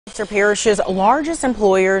Parish's largest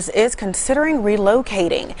employers is considering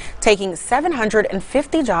relocating, taking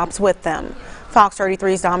 750 jobs with them. Fox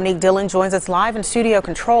 33's Dominique Dillon joins us live in studio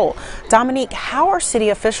control. Dominique, how are city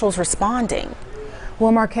officials responding?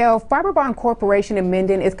 Well, Markel, Fiberbond Corporation in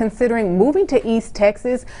Minden is considering moving to East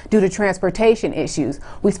Texas due to transportation issues.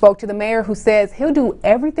 We spoke to the mayor, who says he'll do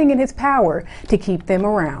everything in his power to keep them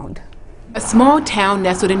around. A small town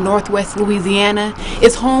nestled in northwest Louisiana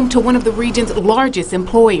is home to one of the region's largest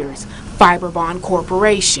employers, Fiberbond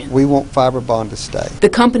Corporation. We want Fiberbond to stay. The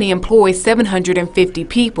company employs 750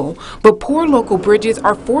 people, but poor local bridges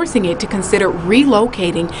are forcing it to consider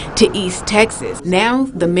relocating to East Texas. Now,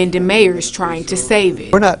 the Minden mayor is trying to save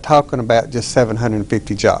it. We're not talking about just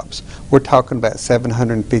 750 jobs. We're talking about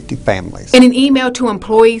 750 families. In an email to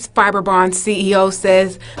employees, Fiberbond's CEO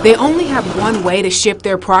says they only have one way to ship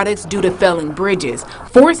their products due to failing bridges,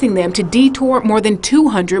 forcing them to detour more than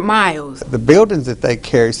 200 miles. The buildings that they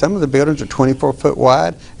carry, some of the buildings are 24 foot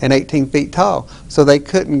wide and 18 feet tall, so they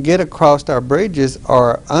couldn't get across our bridges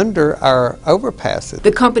or under our overpasses.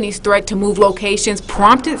 The company's threat to move locations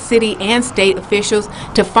prompted city and state officials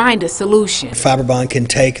to find a solution. Fiberbond can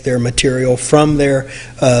take their material from their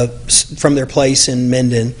place in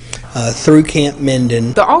Minden through Camp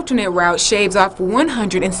Minden. The alternate route shaves off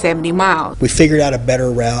 170 miles. We figured out a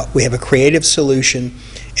better route. We have a creative solution,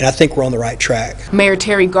 and I think we're on the right track. Mayor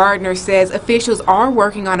Terry Gardner says officials are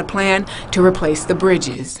working on a plan to replace the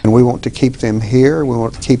bridges. And we want to keep them here, we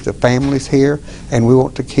want to keep the families here, and we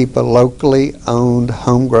want to keep a locally owned,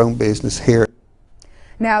 homegrown business here.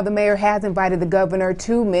 Now, the mayor has invited the governor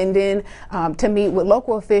to Minden to meet with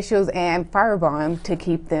local officials and Fiberbond to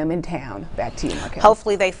keep them in town. Back to you, Markel.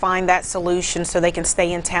 Hopefully they find that solution so they can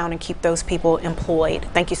stay in town and keep those people employed.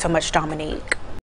 Thank you so much, Dominique.